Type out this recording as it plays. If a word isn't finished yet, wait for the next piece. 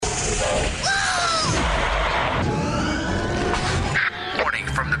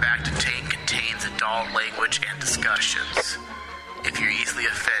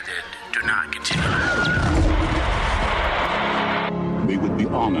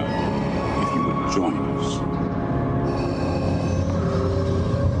honor if you would join us.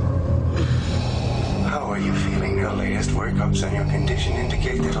 How are you feeling? Your latest workups on your condition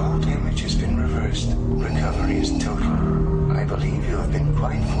indicate that all damage has been reversed. Recovery is total. I believe you have been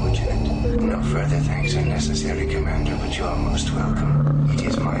quite fortunate. No further thanks are necessary, Commander, but you are most welcome. It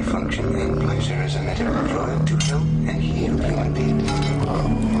is my function and pleasure as a medical droid to help and heal human beings.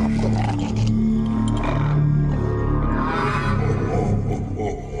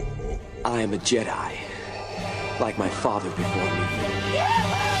 I am a Jedi, like my father before me.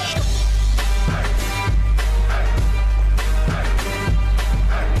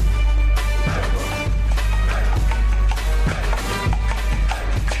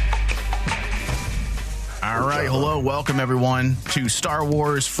 All right, hello, welcome everyone to Star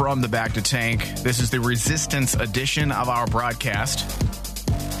Wars from the Back to Tank. This is the Resistance edition of our broadcast,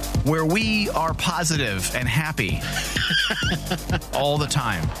 where we are positive and happy all the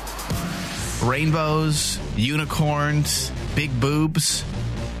time. Rainbows, unicorns, big boobs.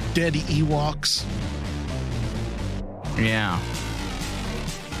 Dead Ewoks. Yeah.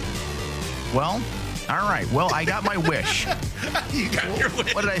 Well, all right. Well, I got my wish. You got your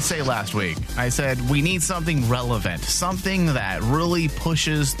wish. What did I say last week? I said we need something relevant, something that really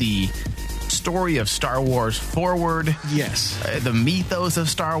pushes the story of Star Wars forward. Yes. The mythos of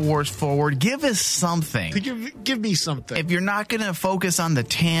Star Wars forward. Give us something. Give me something. If you're not going to focus on the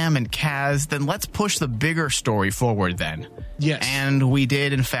Tam and Kaz, then let's push the bigger story forward then. Yes. And we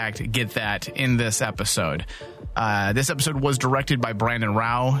did, in fact, get that in this episode. This episode was directed by Brandon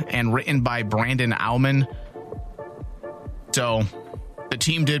Rao and written by Brandon Auman. So the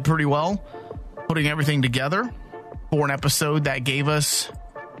team did pretty well putting everything together for an episode that gave us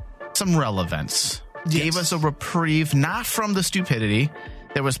some relevance. Yes. Gave us a reprieve, not from the stupidity.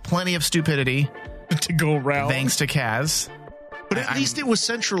 There was plenty of stupidity to go around. Thanks to Kaz. But at least it was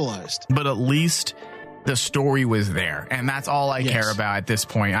centralized. But at least the story was there. And that's all I care about at this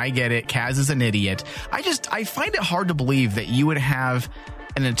point. I get it. Kaz is an idiot. I find it hard to believe that you would have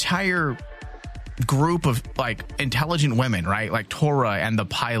an entire group of like intelligent women, right? Like Tora and the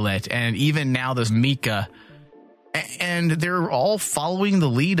pilot, and even now this Mika. And they're all following the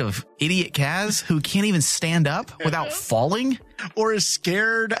lead of idiot Kaz, who can't even stand up without falling. Or is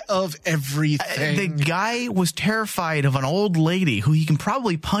scared of everything. The guy was terrified of an old lady who he can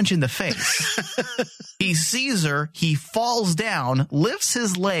probably punch in the face. He sees her, he falls down, lifts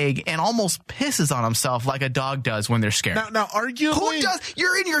his leg, and almost pisses on himself like a dog does when they're scared. Now arguably... Who does?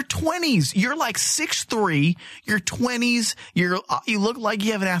 You're in your 20s. You're like 6'3". You're 20s. You look like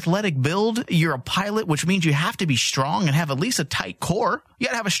you have an athletic build. You're a pilot, which means you have to be strong and have at least a tight core. You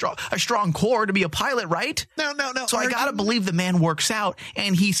gotta have a strong core to be a pilot, right? No. So I gotta believe the man works out,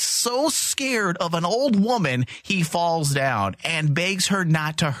 and he's so scared of an old woman, he falls down and begs her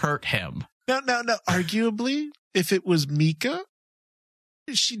not to hurt him. No. Arguably, if it was Mika,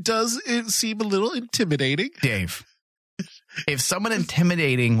 she does seem a little intimidating. Dave, if someone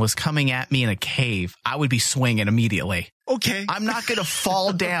intimidating was coming at me in a cave, I would be swinging immediately. Okay. I'm not gonna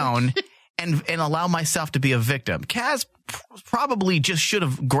fall down and allow myself to be a victim. Kaz probably just should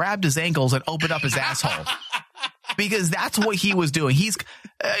have grabbed his ankles and opened up his asshole. Because that's what he was doing.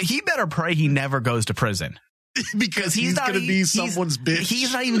 He better pray he never goes to prison. Because he's going to be someone's bitch.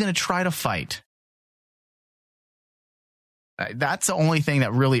 He's not even going to try to fight. That's the only thing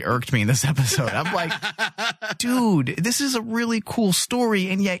that really irked me in this episode. I'm like, dude, this is a really cool story,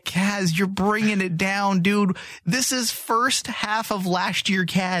 and yet, Kaz, you're bringing it down, dude. This is first half of last year,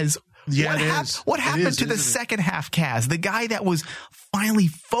 Kaz. Yeah, what happened to the second half, Kaz? The guy that was finally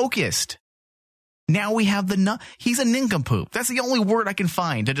focused. Now we have he's a nincompoop. That's the only word I can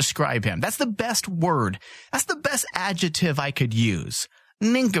find to describe him. That's the best word. That's the best adjective I could use.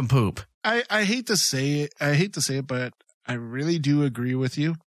 Nincompoop. I hate to say it, but I really do agree with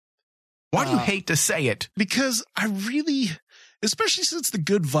you. Why do you hate to say it? Because I really, especially since the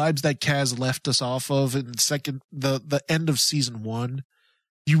good vibes that Kaz left us off of in the end of season 1,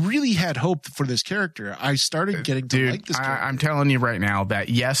 you really had hope for this character. I started getting to like this character. I'm telling you right now that,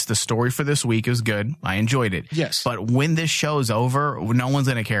 yes, the story for this week is good. I enjoyed it. Yes. But when this show's over, no one's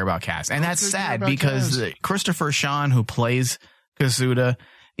going to care about Kaz. And that's sad because Christopher Sean, who plays Kasuda,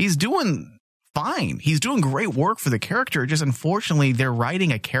 he's doing fine. He's doing great work for the character. Just unfortunately, they're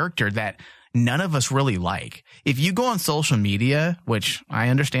writing a character that none of us really like. If you go on social media, which I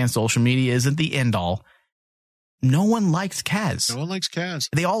understand social media isn't the end all, no one likes Kaz. No one likes Kaz.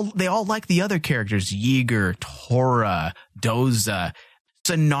 They all like the other characters: Yeager, Tora, Doza,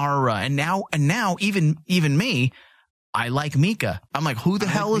 Sonara, and now even me. I like Mika. I'm like, who the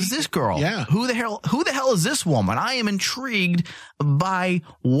hell is this girl? Yeah. Who the hell is this woman? I am intrigued by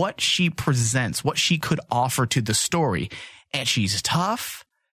what she presents, what she could offer to the story. And she's tough.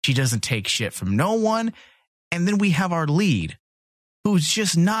 She doesn't take shit from no one. And then we have our lead, who's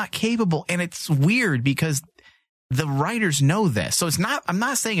just not capable. And it's weird because the writers know this. So I'm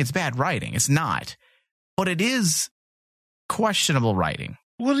not saying it's bad writing. It's not. But it is questionable writing.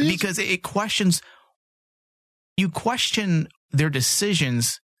 Well, it is. Because you question their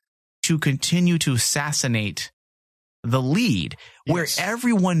decisions to continue to assassinate the lead, where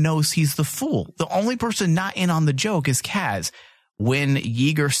everyone knows he's the fool. The only person not in on the joke is Kaz. When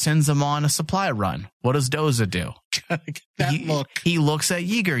Yeager sends him on a supply run, what does Doza do? He looks at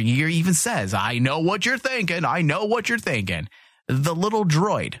Yeager. Yeager even says, I know what you're thinking. I know what you're thinking. The little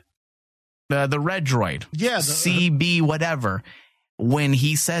droid, the red droid, CB whatever, when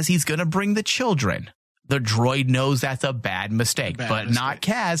he says he's going to bring the children, the droid knows that's a bad mistake, not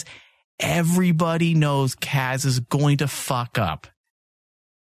Kaz. Everybody knows Kaz is going to fuck up.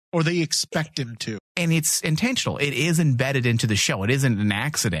 Or they expect him to. And it's intentional. It is embedded into the show. It isn't an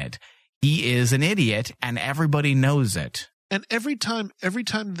accident. He is an idiot, and everybody knows it. And every time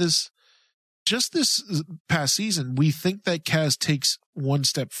this past season, we think that Kaz takes one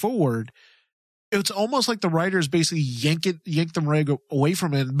step forward. It's almost like the writers basically yank the rag away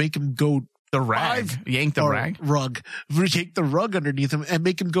from him and make him go yank the rug underneath him and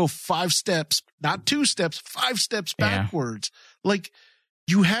make him go 5 steps, not 2 steps, 5 steps backwards. Like,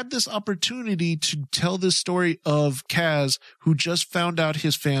 you had this opportunity to tell this story of Kaz, who just found out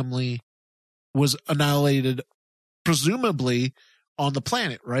his family was annihilated, presumably on the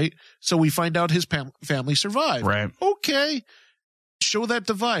planet, right? So we find out his family survived. Right. Okay. Show that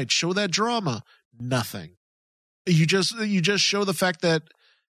divide. Show that drama. Nothing. You just show the fact that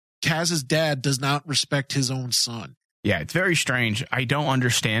Kaz's dad does not respect his own son. Yeah, it's very strange. I don't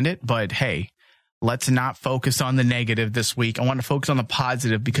understand it, but hey, let's not focus on the negative this week. I want to focus on the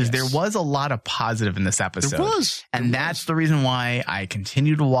positive because there was a lot of positive in this episode. There was. That's the reason why I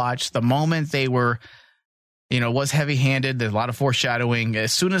continue to watch. The moment they were, was heavy-handed. There's a lot of foreshadowing.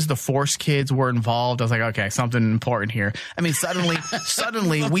 As soon as the Force kids were involved, I was like, okay, something important here. I mean,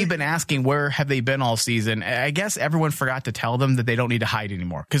 suddenly we've been asking where have they been all season. I guess everyone forgot to tell them that they don't need to hide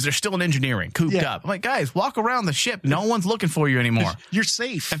anymore because they're still in engineering, cooped up. I'm like, guys, walk around the ship. No one's looking for you anymore. You're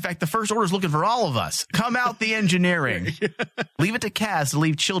safe. In fact, the First Order's looking for all of us. Come out the engineering. Leave it to Kaz to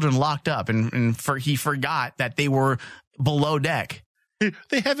leave children locked up. And he forgot that they were below deck.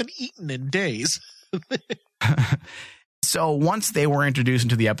 They haven't eaten in days. So once they were introduced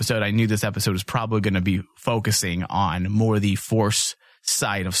into the episode, I knew this episode was probably going to be focusing on more the Force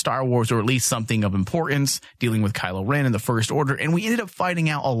side of Star Wars, or at least something of importance, dealing with Kylo Ren and the First Order. And we ended up finding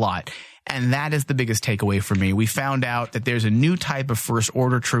out a lot. And that is the biggest takeaway for me. We found out that there's a new type of First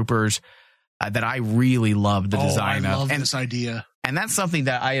Order troopers that I really love the design of. I love this idea. And that's something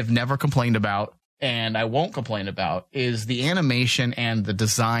that I have never complained about. And I won't complain about is the animation and the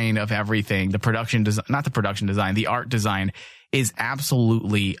design of everything. The production design, not the production design, the art design is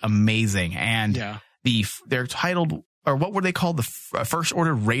absolutely amazing. And they're titled, or what were they called? The First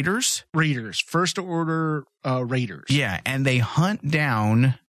Order Raiders? First Order Raiders. Yeah. And they hunt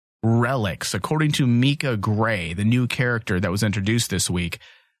down relics. According to Mika Gray, the new character that was introduced this week,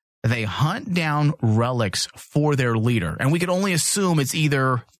 they hunt down relics for their leader. And we could only assume it's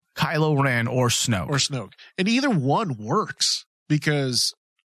either Kylo Ren or Snoke. And either one works, because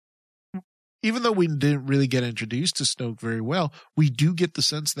even though we didn't really get introduced to Snoke very well, we do get the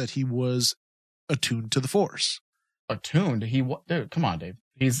sense that he was attuned to the Force. Attuned? Dude, come on, Dave.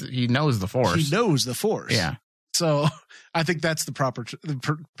 He knows the Force. He knows the Force. Yeah. So I think that's the proper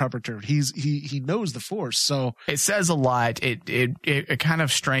term. He knows the Force. So it says a lot. It kind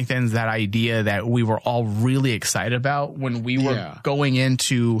of strengthens that idea that we were all really excited about when we were going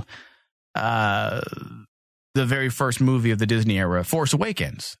into the very first movie of the Disney era, Force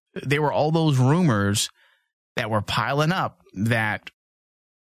Awakens. There were all those rumors that were piling up that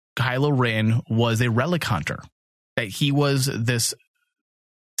Kylo Ren was a relic hunter, that he was this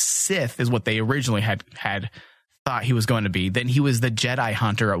Sith is what they originally had thought he was going to be. Then he was the Jedi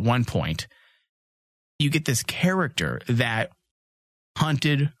hunter at one point. You get this character that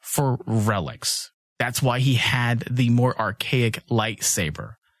hunted for relics. That's why he had the more archaic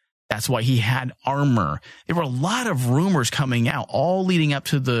lightsaber. That's why he had armor. There were a lot of rumors coming out, all leading up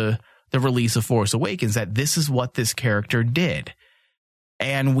to the release of Force Awakens, that this is what this character did.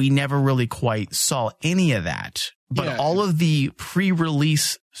 And we never really quite saw any of that. But all of the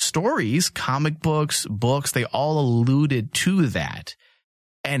pre-release stories, comic books, they all alluded to that.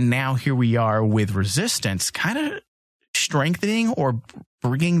 And now here we are with Resistance, kind of strengthening or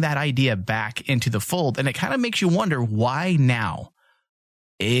bringing that idea back into the fold. And it kind of makes you wonder, why now?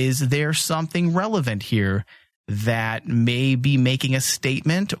 Is there something relevant here that may be making a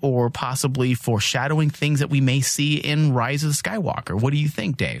statement or possibly foreshadowing things that we may see in Rise of Skywalker? What do you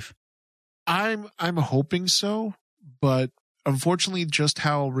think, Dave? I'm hoping so, but unfortunately, just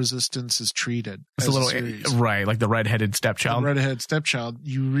how Resistance is treated. It's a little right, like the redheaded stepchild. The redheaded stepchild.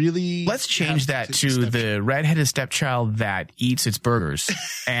 You really let's change that to the redheaded stepchild that eats its burgers,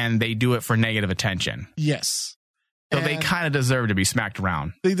 and they do it for negative attention. Yes. So they kind of deserve to be smacked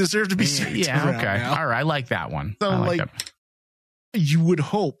around. They deserve to be smacked around. Okay. Now. All right. I like that one. So, like that. You would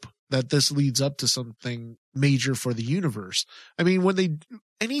hope that this leads up to something major for the universe. I mean, when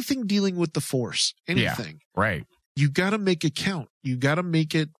anything dealing with the Force, anything, right? You got to make it count. You got to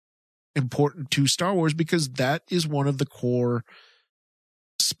make it important to Star Wars, because that is one of the core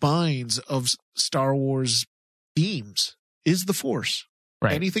spines of Star Wars themes is the Force.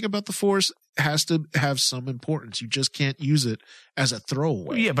 Right. Anything about the Force has to have some importance. You just can't use it as a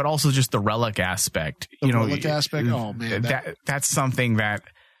throwaway. Yeah, but also just the relic aspect. The relic aspect. Oh man, that's something that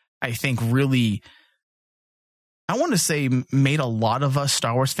I think really, I want to say, made a lot of us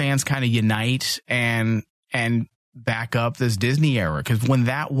Star Wars fans kind of unite and back up this Disney era. Because when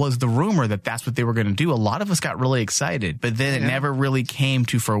that was the rumor that that's what they were going to do, a lot of us got really excited. But then it never really came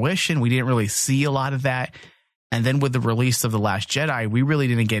to fruition. We didn't really see a lot of that. And then with the release of The Last Jedi, we really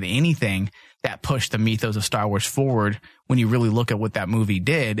didn't get anything that pushed the mythos of Star Wars forward. When you really look at what that movie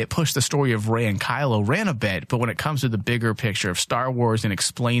did, it pushed the story of Rey and Kylo Ren a bit. But when it comes to the bigger picture of Star Wars and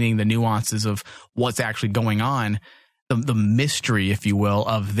explaining the nuances of what's actually going on, the mystery, if you will,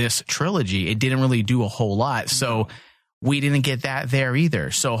 of this trilogy, it didn't really do a whole lot. So we didn't get that there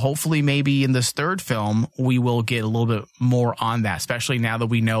either. So hopefully maybe in this third film, we will get a little bit more on that, especially now that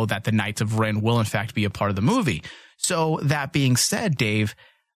we know that the Knights of Ren will in fact be a part of the movie. So that being said, Dave,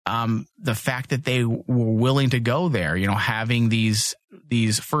 the fact that they were willing to go there, having these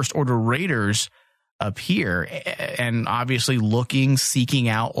First Order raiders appear and obviously seeking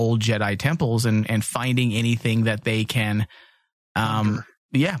out old Jedi temples and finding anything that they can,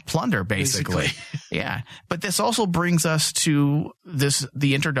 plunder basically. Yeah. But this also brings us to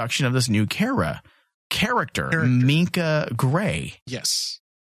the introduction of this new character. Mika Gray. Yes.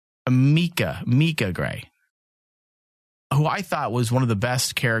 Mika Gray, who I thought was one of the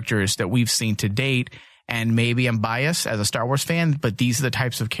best characters that we've seen to date. And maybe I'm biased as a Star Wars fan, but these are the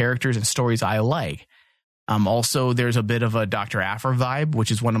types of characters and stories I like. Also, there's a bit of a Dr. Aphra vibe, which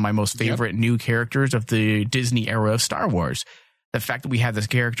is one of my most favorite new characters of the Disney era of Star Wars. The fact that we have this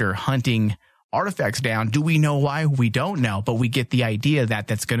character hunting artifacts down, do we know why? We don't know, but we get the idea that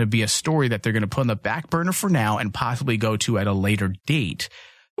that's going to be a story that they're going to put on the back burner for now and possibly go to at a later date.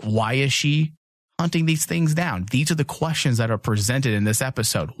 Why is she hunting these things down? These are the questions that are presented in this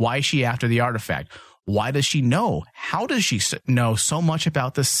episode. Why is she after the artifact? Why does she know? How does she know so much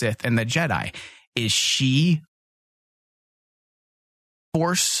about the Sith and the Jedi? Is she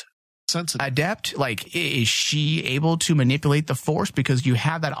Force sensitive adept? Like, is she able to manipulate the Force? Because you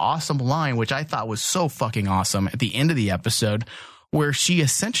have that awesome line, which I thought was so fucking awesome at the end of the episode, where she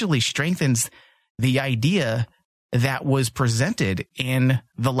essentially strengthens the idea that was presented in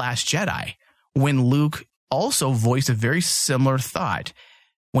The Last Jedi, when Luke also voiced a very similar thought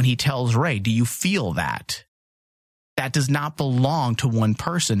when he tells Rey, do you feel that? That does not belong to one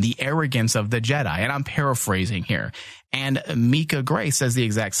person, the arrogance of the Jedi. And I'm paraphrasing here. And Mika Gray says the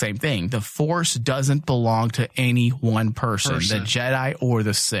exact same thing. The Force doesn't belong to any one person, the Jedi or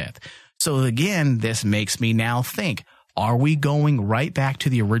the Sith. So again, this makes me now think, are we going right back to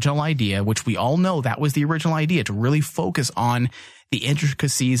the original idea, which we all know that was the original idea, to really focus on the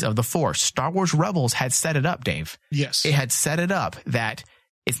intricacies of the Force? Star Wars Rebels had set it up, Dave. Yes. It had set it up that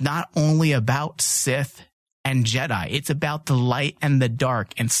it's not only about Sith and Jedi. It's about the light and the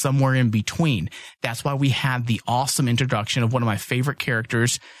dark and somewhere in between. That's why we had the awesome introduction of one of my favorite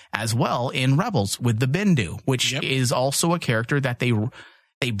characters as well in Rebels with the Bendu, which is also a character that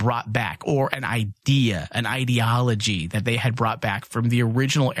they brought back, or an idea, an ideology that they had brought back from the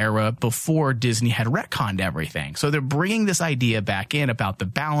original era before Disney had retconned everything. So they're bringing this idea back in about the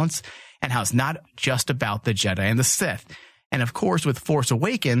balance and how it's not just about the Jedi and the Sith. And of course, with Force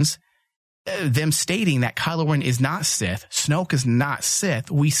Awakens, them stating that Kylo Ren is not Sith, Snoke is not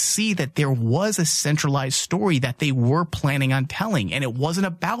Sith, we see that there was a centralized story that they were planning on telling. And it wasn't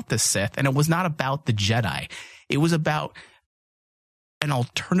about the Sith, and it was not about the Jedi. It was about an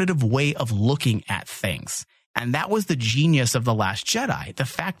alternative way of looking at things. And that was the genius of The Last Jedi. The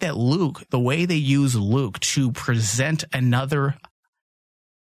fact that Luke, the way they use Luke to present another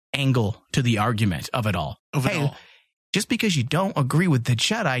angle to the argument of it all. just because you don't agree with the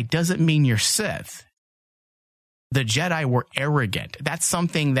Jedi doesn't mean you're Sith. The Jedi were arrogant. That's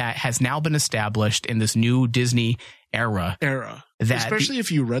something that has now been established in this new Disney era. Especially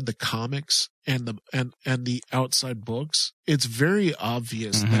if you read the comics and the outside books, it's very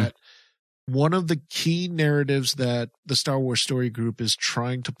obvious that one of the key narratives that the Star Wars Story Group is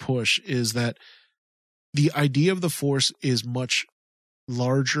trying to push is that the idea of the Force is much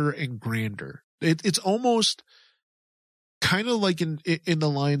larger and grander. It's almost kind of like in the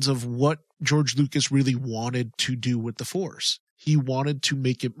lines of what George Lucas really wanted to do with the Force. He wanted to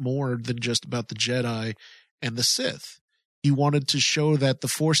make it more than just about the Jedi and the Sith. He wanted to show that the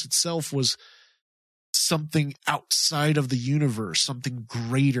Force itself was something outside of the universe, something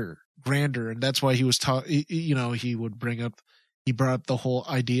grander, and that's why he was he brought up the whole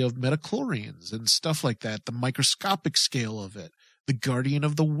idea of midichlorians and stuff like that, the microscopic scale of it, the Guardian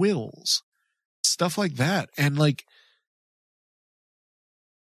of the Wills, stuff like that. And like,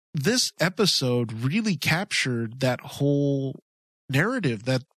 this episode really captured that whole narrative,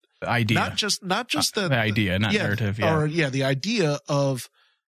 that idea, not just the idea, not narrative. Yeah. The idea of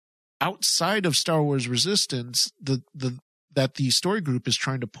outside of Star Wars Resistance, that the story group is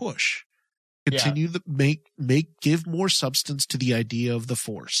trying to push, continue to give more substance to the idea of the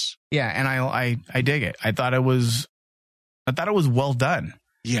Force. Yeah. And I dig it. I thought it was well done.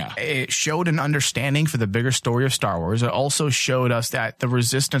 Yeah. It showed an understanding for the bigger story of Star Wars. It also showed us that the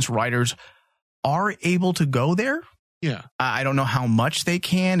Resistance writers are able to go there. Yeah. I don't know how much they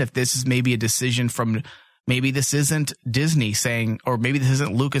can, if this is maybe a decision from, maybe this isn't Disney saying, or maybe this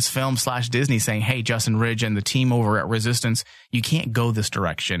isn't Lucasfilm / Disney saying, hey, Justin Ridge and the team over at Resistance, you can't go this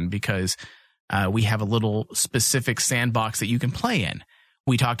direction because we have a little specific sandbox that you can play in.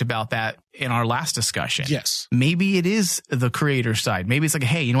 We talked about that in our last discussion. Yes. Maybe it is the creator side. Maybe it's like,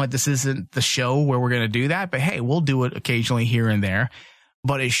 hey, you know what? This isn't the show where we're going to do that, but hey, we'll do it occasionally here and there.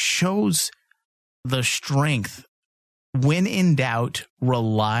 But it shows the strength. When in doubt,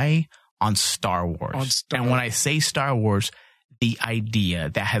 rely on Star Wars. And when I say Star Wars, the idea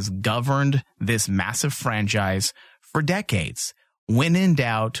that has governed this massive franchise for decades. When in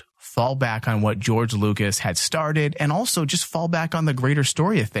doubt, fall back on what George Lucas had started, and also just fall back on the greater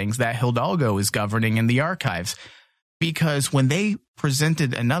story of things that Hidalgo is governing in the archives. Because when they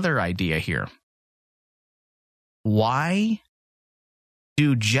presented another idea here, why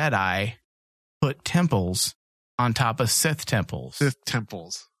do Jedi put temples on top of Sith temples?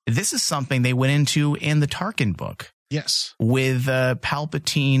 This is something they went into in the Tarkin book. Yes. With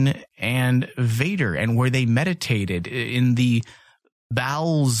Palpatine and Vader, and where they meditated in the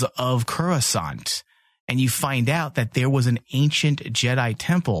bowels of Coruscant. And you find out that there was an ancient Jedi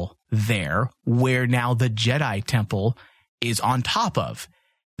temple there, where now the Jedi temple is on top of.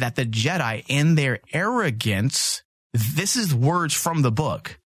 That the Jedi, in their arrogance, this is words from the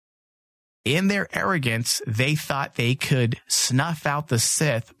book, in their arrogance, they thought they could snuff out the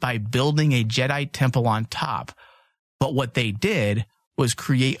Sith by building a Jedi temple on top. But what they did was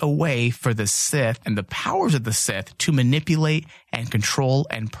create a way for the Sith and the powers of the Sith to manipulate and control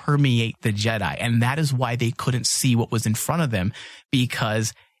and permeate the Jedi. And that is why they couldn't see what was in front of them,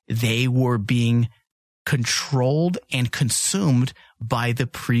 because they were being controlled and consumed by the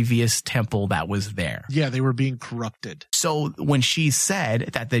previous temple that was there. Yeah, they were being corrupted. So when she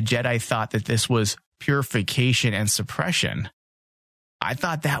said that the Jedi thought that this was purification and suppression, I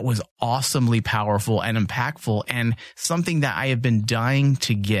thought that was awesomely powerful and impactful, and something that I have been dying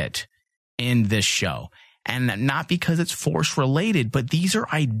to get in this show. And not because it's Force related, but these are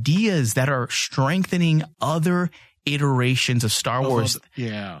ideas that are strengthening other iterations of Star Wars.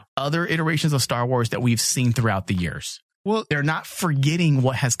 Other iterations of Star Wars that we've seen throughout the years. Well, they're not forgetting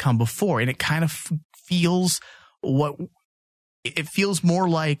what has come before, and it kind of feels more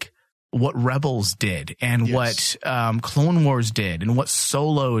like what Rebels did, and what Clone Wars did, and what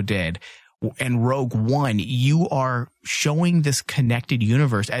Solo did, and Rogue One. You are showing this connected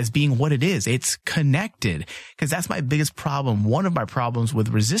universe as being what it is. It's connected, because that's my biggest problem. One of my problems with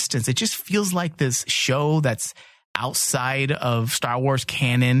Resistance, it just feels like this show that's outside of Star Wars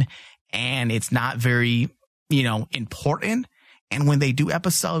canon, and it's not very, important. And when they do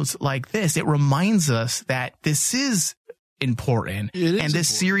episodes like this, it reminds us that this is important. And this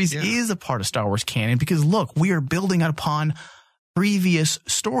series is a part of Star Wars canon, because look, we are building upon previous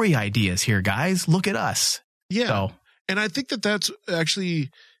story ideas here, guys. Look at us. Yeah. So, and I think that that's actually,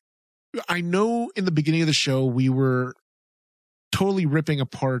 I know in the beginning of the show, we were totally ripping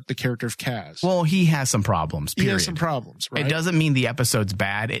apart the character of Kaz. Well, he has some problems. Period. He has some problems, right? It doesn't mean the episode's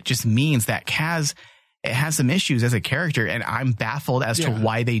bad. It just means that Kaz, it has some issues as a character, and I'm baffled as to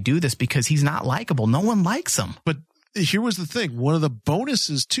why they do this, because he's not likable. No one likes him. But here was the thing. One of the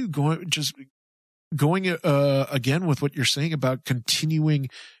bonuses too, going again with what you're saying about continuing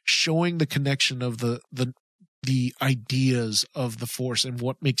showing the connection of the ideas of the Force and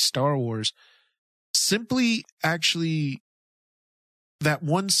what makes Star Wars. Simply, actually, that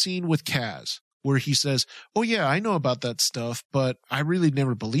one scene with Kaz where he says, "Oh yeah, I know about that stuff, but I really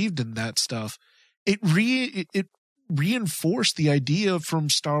never believed in that stuff." It reinforced the idea from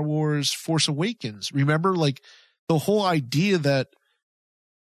Star Wars Force Awakens. Remember, like the whole idea that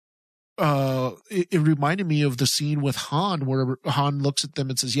it reminded me of the scene with Han where Han looks at them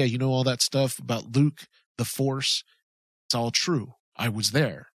and says, "Yeah, you know all that stuff about Luke, the Force. It's all true. I was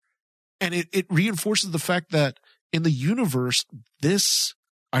there." And it reinforces the fact that in the universe, this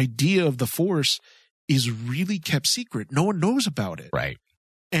idea of the Force is really kept secret. No one knows about it. Right.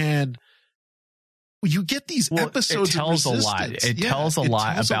 And you get these episodes. It tells a lot. It tells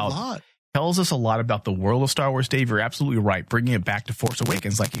us a lot about the world of Star Wars, Dave. You're absolutely right. Bringing it back to Force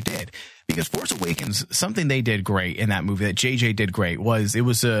Awakens like you did. Because Force Awakens, something they did great in that movie that JJ did great was it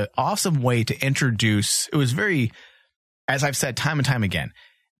was an awesome way to introduce. It was very, as I've said time and time again,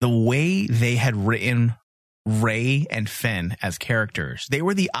 the way they had written Rey and Finn as characters, they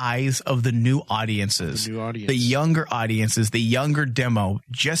were the eyes of the new audiences, the younger audiences, the younger demo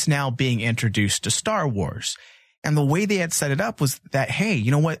just now being introduced to Star Wars. And the way they had set it up was that, hey,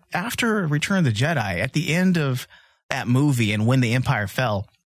 you know what? After Return of the Jedi, at the end of that movie and when the Empire fell,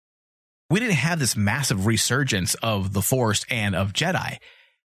 we didn't have this massive resurgence of the Force and of Jedi.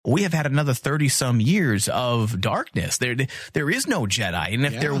 We have had another 30 some years of darkness. There is no Jedi. And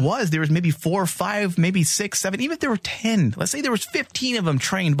if there was maybe 4 or 5, maybe 6, 7, even if there were 10, let's say there was 15 of them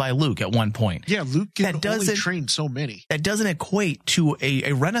trained by Luke at one point. Yeah. Luke can only train so many. That doesn't equate to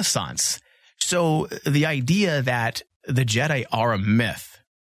a renaissance. So the idea that the Jedi are a myth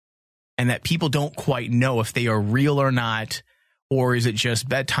and that people don't quite know if they are real or not, or is it just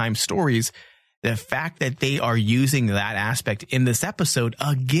bedtime stories? The fact that they are using that aspect in this episode,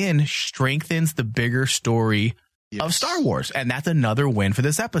 again, strengthens the bigger story of Star Wars. And that's another win for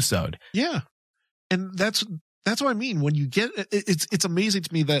this episode. Yeah. And that's what I mean. When you get, it's amazing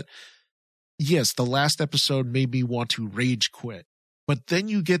to me that, yes, the last episode made me want to rage quit. But then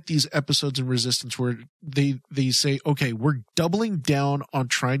you get these episodes in Resistance where they say, okay, we're doubling down on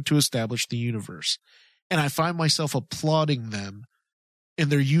trying to establish the universe. And I find myself applauding them in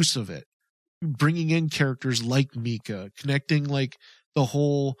their use of it. Bringing in characters like Mika, connecting like the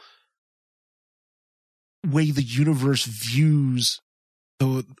whole way the universe views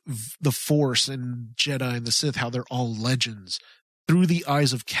the Force and Jedi and the Sith, how they're all legends through the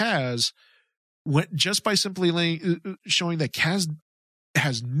eyes of Kaz, just by simply showing that Kaz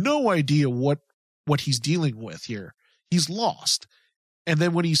has no idea what he's dealing with here. He's lost. And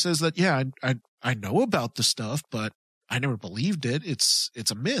then when he says that, yeah, I know about the stuff, but I never believed it. It's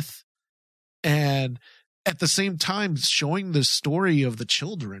a myth. And at the same time, showing the story of the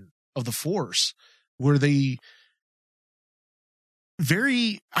children of the Force, where I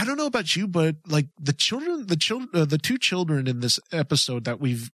don't know about you, but like the two children in this episode that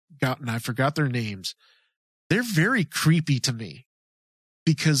we've gotten, I forgot their names. They're very creepy to me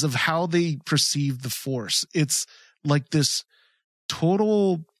because of how they perceive the Force. It's like this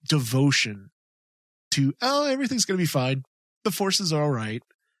total devotion to, oh, everything's going to be fine. The Force is all right.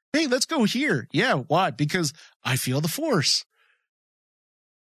 Hey, let's go here. Yeah, why? Because I feel the Force.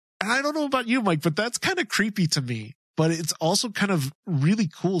 And I don't know about you, Mike, but that's kind of creepy to me. But it's also kind of really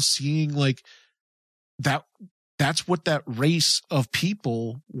cool seeing like that's what that race of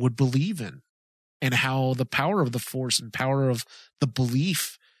people would believe in, and how the power of the Force and power of the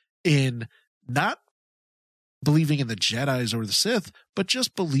belief in not believing in the Jedis or the Sith, but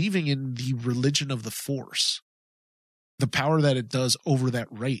just believing in the religion of the Force. The power that it does over that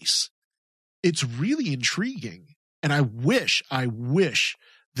race. It's really intriguing. And I wish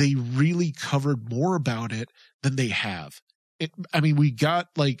they really covered more about it than they have. We got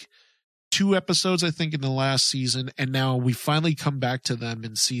like 2 episodes, I think, in the last season, and now we finally come back to them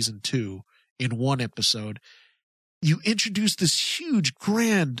in season 2 in 1 episode. You introduce this huge,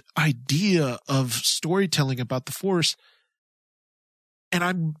 grand idea of storytelling about the Force, and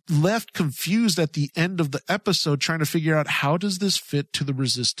I'm left confused at the end of the episode trying to figure out, how does this fit to the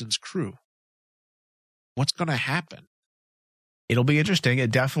Resistance crew? What's going to happen? It'll be interesting.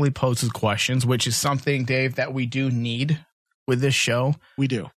 It definitely poses questions, which is something, Dave, that we do need with this show. We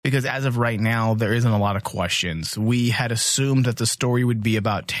do. Because as of right now, there isn't a lot of questions. We had assumed that the story would be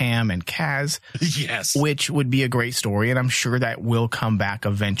about Tam and Kaz. Yes. Which would be a great story, and I'm sure that will come back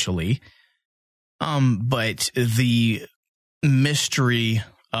eventually. But the mystery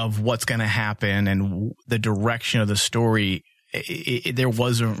of what's going to happen and the direction of the story, there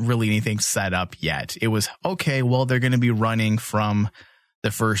wasn't really anything set up yet. It was, okay, well, they're going to be running from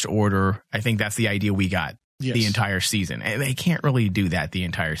the First Order. I think that's the idea we got the entire season. And they can't really do that the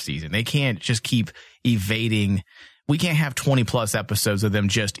entire season. They can't just keep evading. We can't have 20 plus episodes of them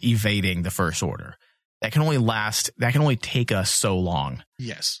just evading the First Order. That can only take us so long.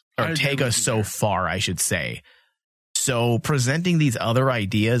 Yes. Or take us so far, I should say. So presenting these other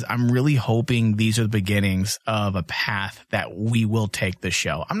ideas, I'm really hoping these are the beginnings of a path that we will take the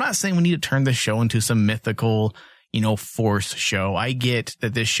show. I'm not saying we need to turn the show into some mythical, Force show. I get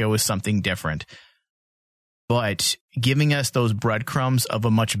that this show is something different. But giving us those breadcrumbs of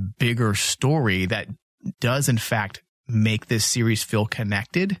a much bigger story that does, in fact, make this series feel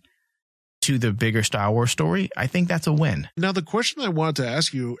connected to the bigger Star Wars story, I think that's a win. Now, the question I wanted to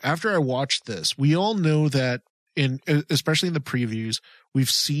ask you, after I watched this, we all know that especially in the previews, we've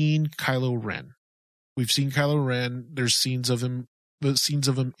seen Kylo Ren. There's scenes of him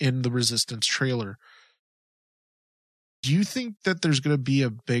in the Resistance trailer. Do you think that there's going to be a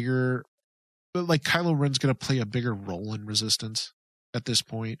bigger, like Kylo Ren's going to play a bigger role in Resistance at this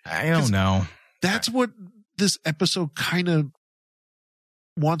point? I don't know. That's what this episode kind of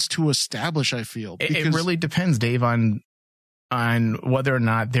wants to establish, I feel. It really depends, Dave, on whether or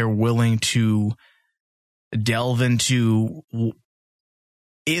not they're willing to delve into,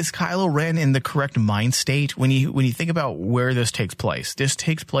 is Kylo Ren in the correct mind state? When you think about where this takes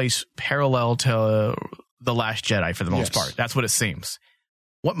place parallel to The Last Jedi for the most part. That's what it seems.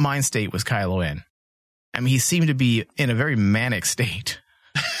 What mind state was Kylo in? I mean, he seemed to be in a very manic state.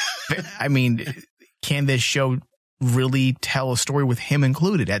 I mean, can this show really tell a story with him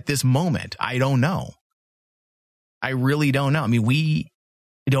included at this moment? I don't know. I really don't know. I mean, we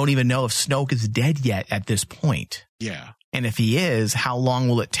don't even know if Snoke is dead yet at this point. Yeah. And if he is, how long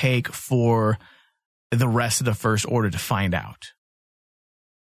will it take for the rest of the First Order to find out?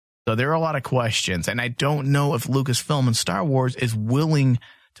 So there are a lot of questions, and I don't know if Lucasfilm and Star Wars is willing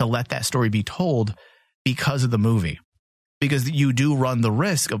to let that story be told because of the movie. Because you do run the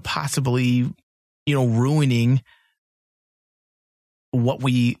risk of possibly, ruining what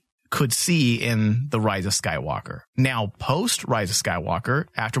we could see in The Rise of Skywalker. Now, post Rise of Skywalker,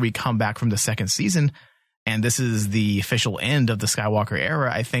 after we come back from the second season, and this is the official end of the Skywalker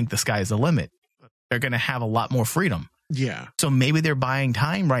era, I think the sky is the limit. They're going to have a lot more freedom. Yeah. So maybe they're buying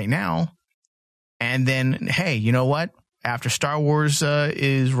time right now. And then, hey, you know what? After Star Wars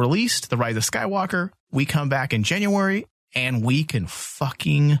is released, The Rise of Skywalker, we come back in January and we can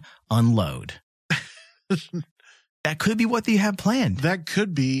fucking unload. That could be what they have planned. That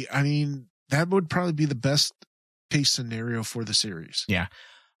could be. I mean, that would probably be the best case scenario for the series. Yeah.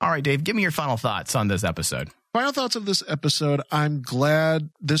 All right, Dave, give me your final thoughts on this episode. Final thoughts of this episode. I'm glad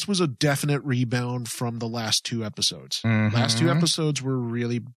this was a definite rebound from the last two episodes. Mm-hmm. Last two episodes were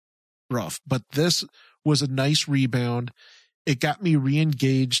really rough, but this was a nice rebound. It got me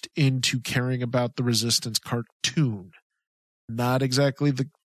re-engaged into caring about the Resistance cartoon. Not exactly the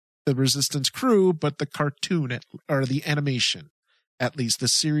Resistance crew, but the cartoon or the animation, at least the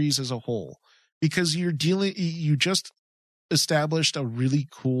series as a whole, because you just established a really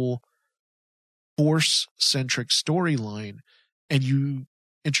cool Force-centric storyline, and you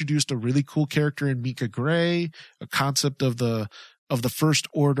introduced a really cool character in Mika Gray, a concept of the First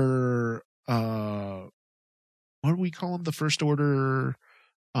Order. What do we call them? The First Order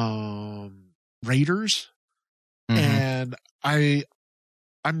Raiders. Mm-hmm. And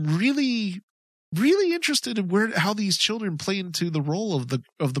I'm really, really interested in how these children play into the role of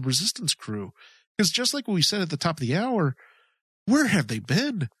the Resistance crew. Because just like we said at the top of the hour, where have they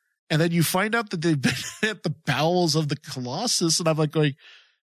been? And then you find out that they've been at the bowels of the Colossus, and I'm like going,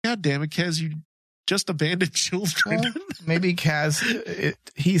 God damn it, Kaz, you just abandoned children. Well, maybe Kaz,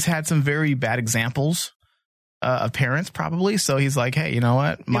 he's had some very bad examples of parents, probably. So he's like, hey, you know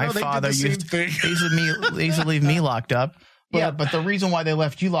what? My father used to leave me locked up. But the reason why they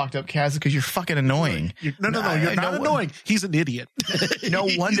left you locked up, Kaz, is because you're fucking annoying. No, you're not annoying. He's an idiot. No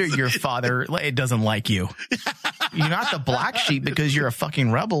wonder your father doesn't like you. You're not the black sheep because you're a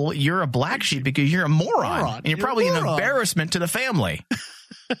fucking rebel. You're a black sheep because you're a moron. And you're probably an embarrassment to the family.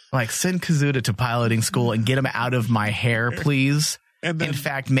 Like, send Kazuda to piloting school and get him out of my hair, please. And then, in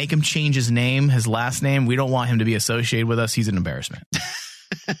fact, make him change his name, his last name. We don't want him to be associated with us. He's an embarrassment.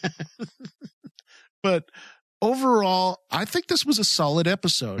 But overall, I think this was a solid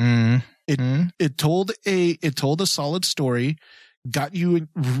episode. It told a solid story, got you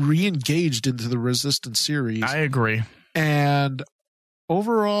re-engaged into the Resistance series. I agree. And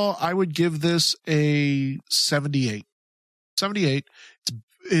overall, I would give this a 78. 78.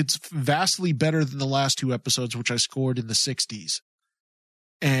 it's vastly better than the last 2 episodes, which I scored in the 60s.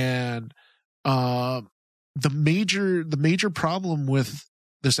 And the major problem with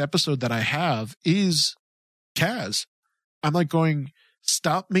this episode that I have is Kaz. I'm like going,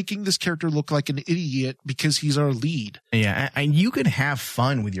 stop making this character look like an idiot because he's our lead. Yeah, and you can have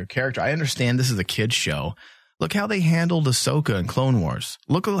fun with your character. I understand this is a kid's show. Look how they handled Ahsoka in Clone Wars.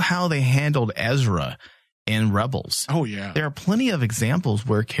 Look at how they handled Ezra in Rebels. Oh, yeah. There are plenty of examples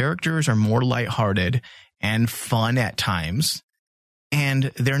where characters are more lighthearted and fun at times, and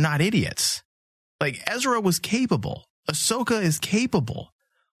they're not idiots. Like, Ezra was capable. Ahsoka is capable.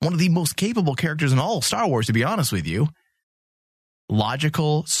 One of the most capable characters in all of Star Wars, to be honest with you.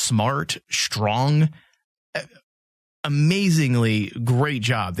 Logical, smart, strong, amazingly great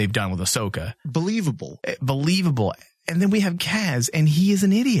job they've done with Ahsoka. Believable. And then we have Kaz, and he is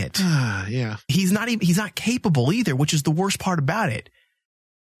an idiot. Yeah. He's not capable either, which is the worst part about it.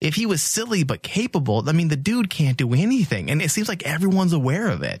 If he was silly but capable, I mean, the dude can't do anything. And it seems like everyone's aware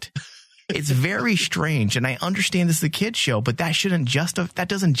of it. It's very strange. And I understand this is a kid's show, but that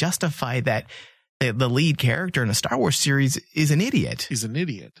doesn't justify that the lead character in a Star Wars series is an idiot. He's an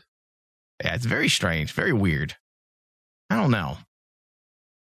idiot. Yeah, it's very strange, very weird. I don't know.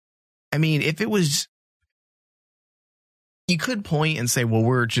 I mean, if it was, you could point and say, well,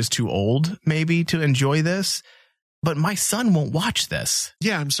 we're just too old maybe to enjoy this, but my son won't watch this.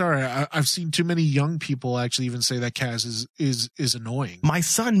 Yeah, I'm sorry. I've seen too many young people actually even say that Kaz is annoying. My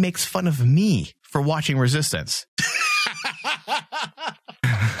son makes fun of me for watching Resistance.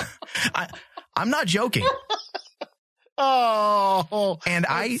 I'm not joking. Oh, and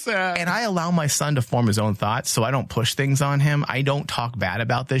I allow my son to form his own thoughts, so I don't push things on him. I don't talk bad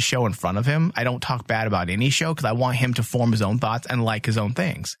about this show in front of him. I don't talk bad about any show because I want him to form his own thoughts and like his own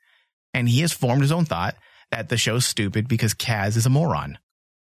things. And he has formed his own thought that the show's stupid because Kaz is a moron.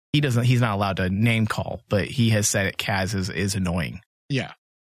 He's not allowed to name call, but he has said it. Kaz is annoying. Yeah.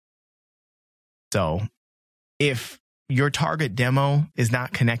 So if your target demo is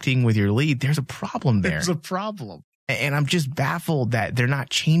not connecting with your lead, there's a problem there. There's a problem. And I'm just baffled that they're not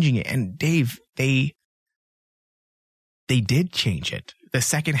changing it. And Dave, they did change it the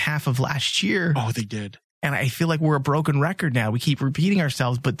second half of last year. Oh, they did. And I feel like we're a broken record now. We keep repeating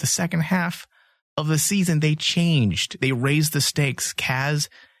ourselves, but the second half of the season, they changed. They raised the stakes. Kaz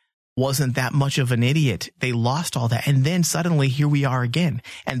wasn't that much of an idiot. They lost all that. And then suddenly here we are again.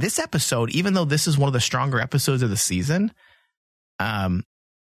 And this episode, even though this is one of the stronger episodes of the season,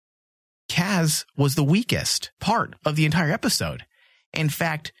 Kaz was the weakest part of the entire episode. In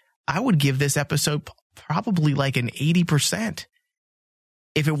fact, I would give this episode probably like an 80%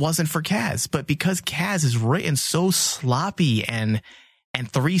 if it wasn't for Kaz. But because Kaz is written so sloppy and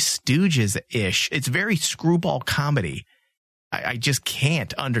Three Stooges-ish, it's very screwball comedy. I just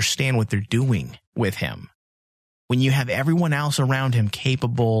can't understand what they're doing with him. When you have everyone else around him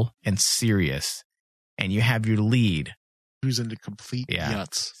capable and serious, and you have your lead who's into complete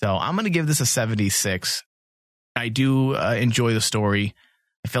nuts. So I'm going to give this a 76. I do enjoy the story.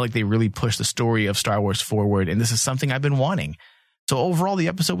 I feel like they really pushed the story of Star Wars forward, and this is something I've been wanting. So overall, the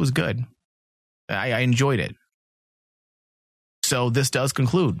episode was good. I enjoyed it. So this does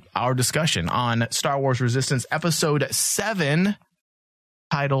conclude our discussion on Star Wars Resistance Episode 7,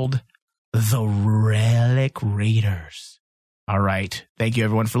 titled The Relic Raiders. All right. Thank you,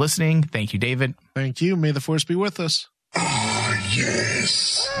 everyone, for listening. Thank you, David. Thank you. May the Force be with us. Ah,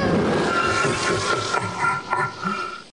 yes.